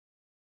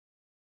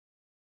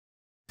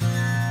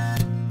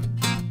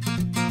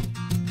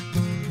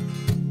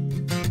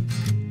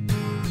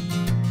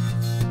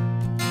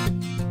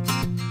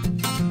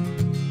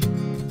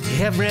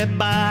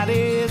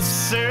Everybody's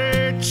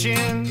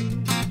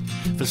searching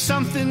for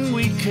something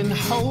we can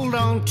hold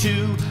on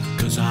to,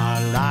 'cause our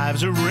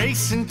lives are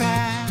racing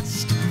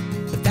past.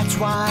 But that's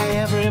why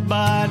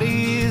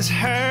everybody's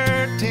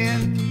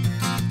hurting,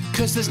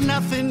 'cause there's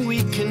nothing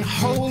we can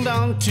hold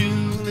on to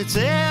that's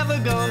ever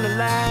gonna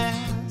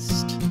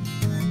last.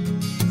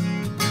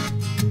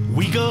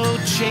 We go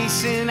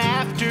chasing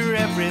after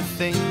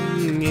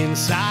everything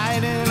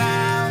inside and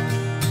out,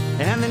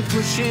 and then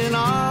pushing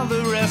all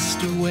the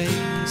rest away,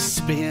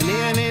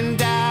 spinning in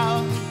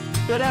doubt.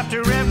 But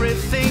after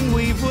everything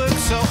we've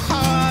worked so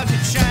hard to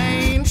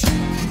change,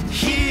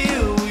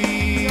 here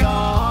we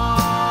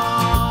are.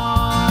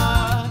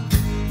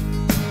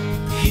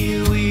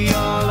 Here we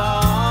all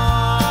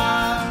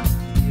are.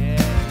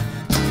 Yeah.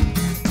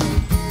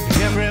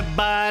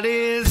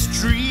 Everybody's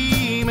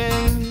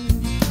dreaming.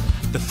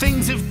 The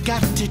things have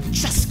got to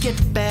just get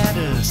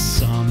better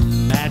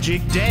some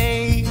magic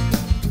day.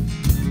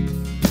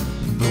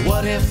 But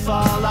what if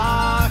all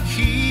our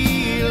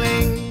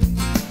healing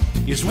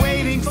is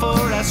waiting for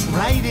us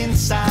right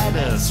inside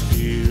us,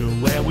 here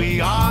where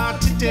we are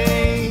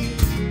today?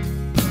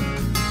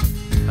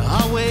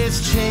 Always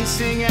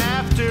chasing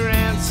after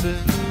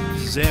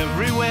answers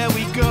everywhere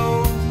we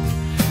go,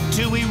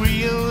 till we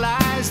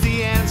realize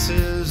the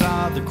answers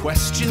are the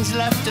questions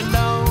left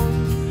alone.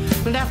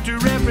 But after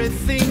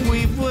everything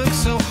we've worked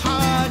so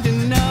hard to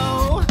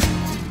know,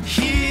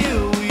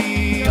 here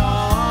we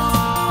are.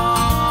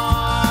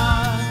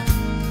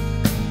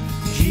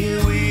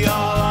 Here we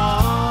all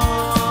are.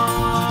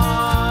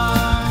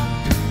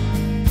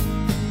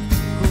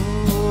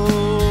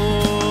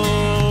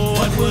 Oh,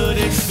 what would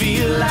it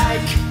feel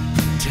like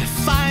to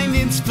find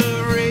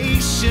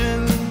inspiration?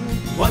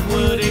 What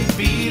would it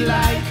be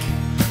like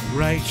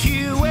right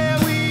here where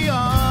we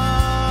are,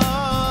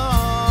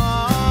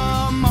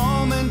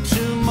 moment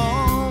to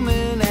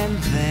moment, and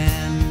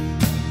then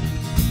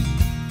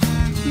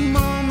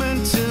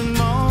moment to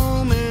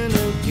moment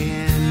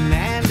again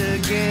and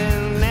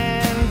again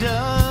and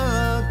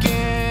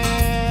again,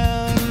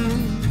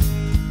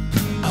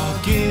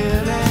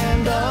 again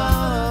and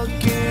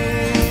again.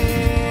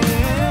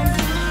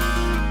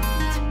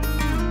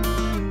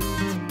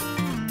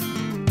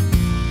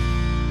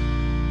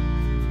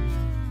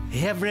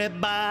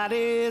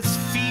 Everybody's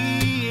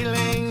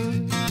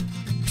feeling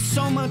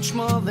so much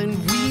more than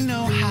we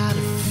know how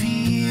to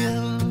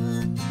feel.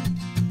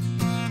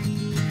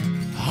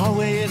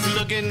 Always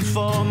looking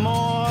for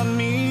more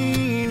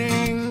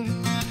meaning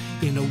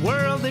in a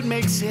world that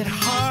makes it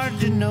hard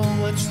to know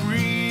what's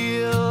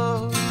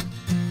real.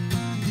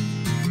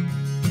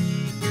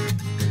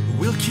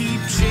 We'll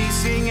keep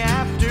chasing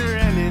after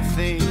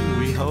anything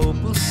we hope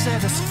will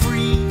set us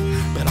free,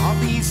 but all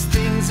these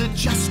things are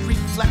just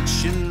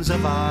reflections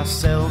of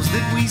ourselves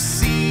that we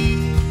see.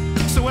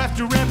 So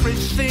after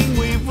everything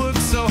we've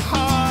worked so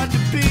hard to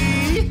be,